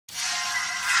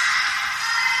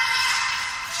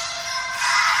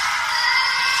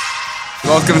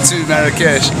Welcome to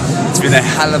Marrakech. It's been a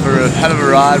hell of a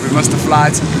ride. We missed the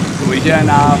flight, but we're here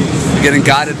now. We're getting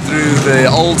guided through the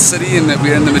old city, and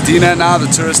we're in the Medina now, the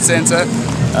tourist center,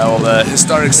 or the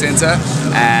historic center.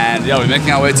 And yeah, we're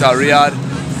making our way to our Riyadh.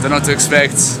 Don't know what to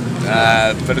expect,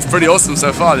 but it's pretty awesome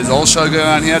so far. There's a whole show going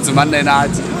on here. It's a Monday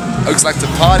night. Looks like to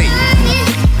party.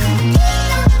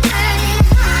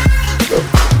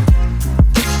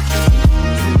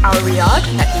 Our Riyadh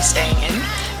that we're staying in,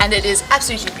 and it is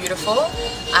absolutely beautiful.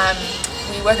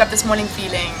 We woke up this morning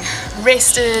feeling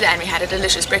rested, and we had a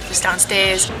delicious breakfast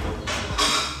downstairs.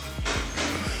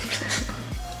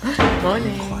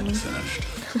 Morning. Quite finished.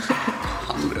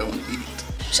 Hungry, I want to eat.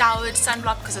 Showered,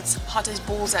 sunblocked because it's hot as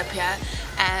balls up here,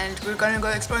 and we're going to go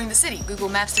exploring the city. Google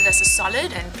Maps did us a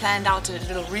solid and planned out a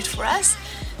little route for us.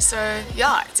 So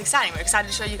yeah, it's exciting. We're excited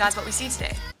to show you guys what we see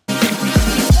today.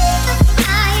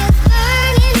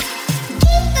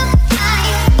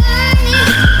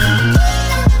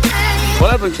 What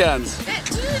happened, Cans?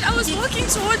 Dude, I was walking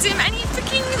towards him and he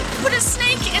freaking put a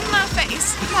snake in my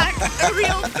face. Like a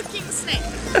real freaking snake.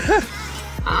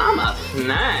 I'm a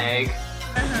snake.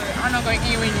 I'm not going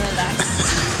anywhere near that.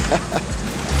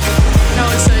 That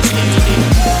was so scary, dude.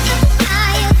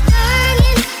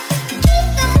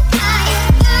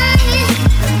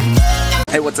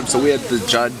 Hey, what's up? So we're at the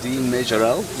Jardin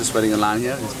Majorelle, just waiting in line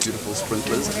here. These beautiful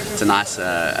sprinklers. It's a nice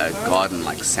garden,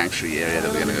 like sanctuary area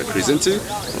that we're going to go cruise into.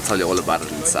 We'll tell you all about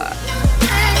it inside.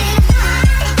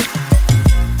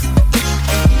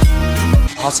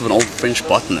 House of an old French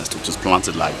botanist, which was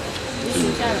planted like in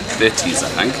the 30s, I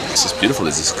think. It's just beautiful.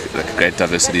 There's this like, great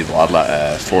diversity of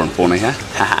wildlife, flora and fauna here.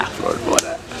 Haha, flora and fauna.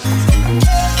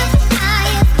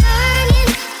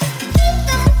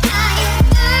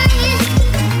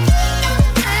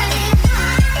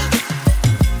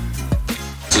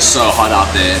 So hot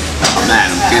out there. Oh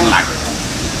man, I'm getting like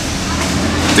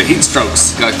the heat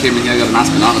strokes. Came in here, got a nice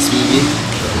banana smoothie.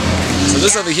 So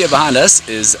this over here behind us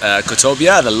is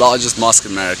Kotobia, the largest mosque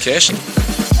in Marrakech.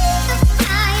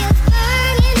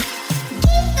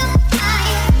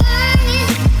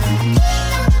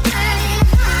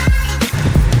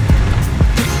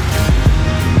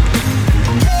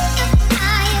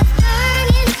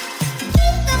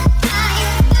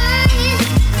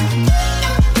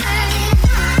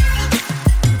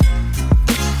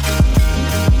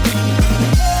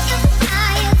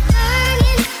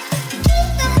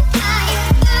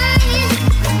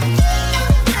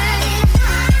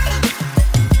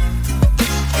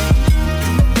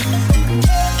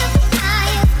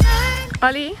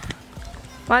 Ollie,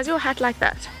 why is your hat like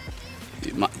that?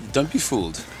 Don't be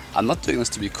fooled. I'm not doing this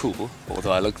to be cool,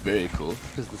 although I look very cool,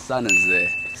 because the sun is there.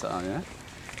 So, yeah.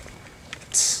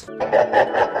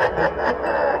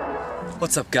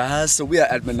 What's up, guys? So we are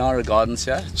at Menara Gardens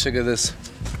here. Check out this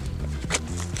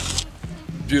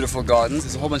beautiful gardens.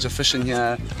 There's a whole bunch of fish in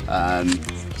here.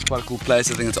 It's quite a cool place.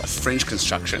 I think it's a French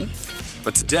construction.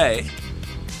 But today,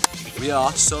 we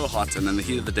are so hot, and in the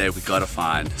heat of the day, we gotta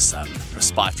find some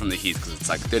respite from the heat because it's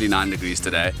like 39 degrees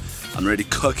today. I'm already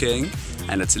cooking,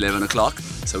 and it's 11 o'clock.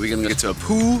 So we're gonna get to a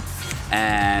pool,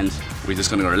 and we're just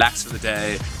gonna go relax for the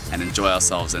day and enjoy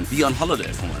ourselves and be on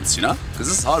holiday for once, you know? Because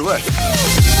this is hard work.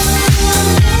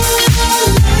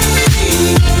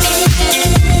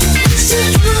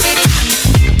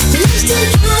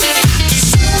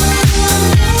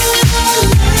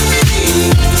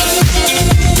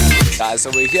 So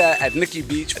we're here at Nikki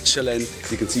Beach, chilling.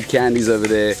 You can see Candy's over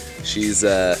there. She's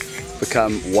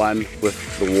become one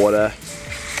with the water.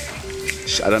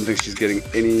 I don't think she's getting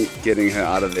her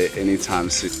out of there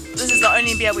anytime soon. This is the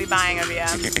only beer we're buying over here.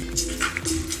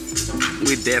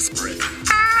 We're desperate.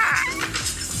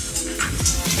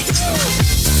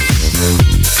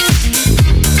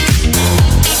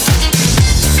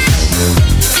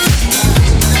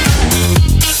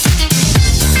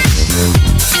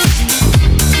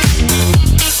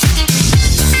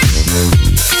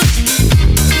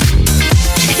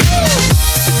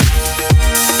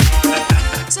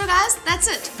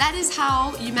 That is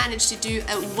how you manage to do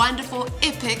a wonderful,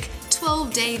 epic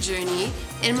 12-day journey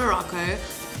in Morocco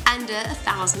under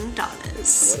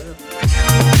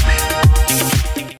 $1,000.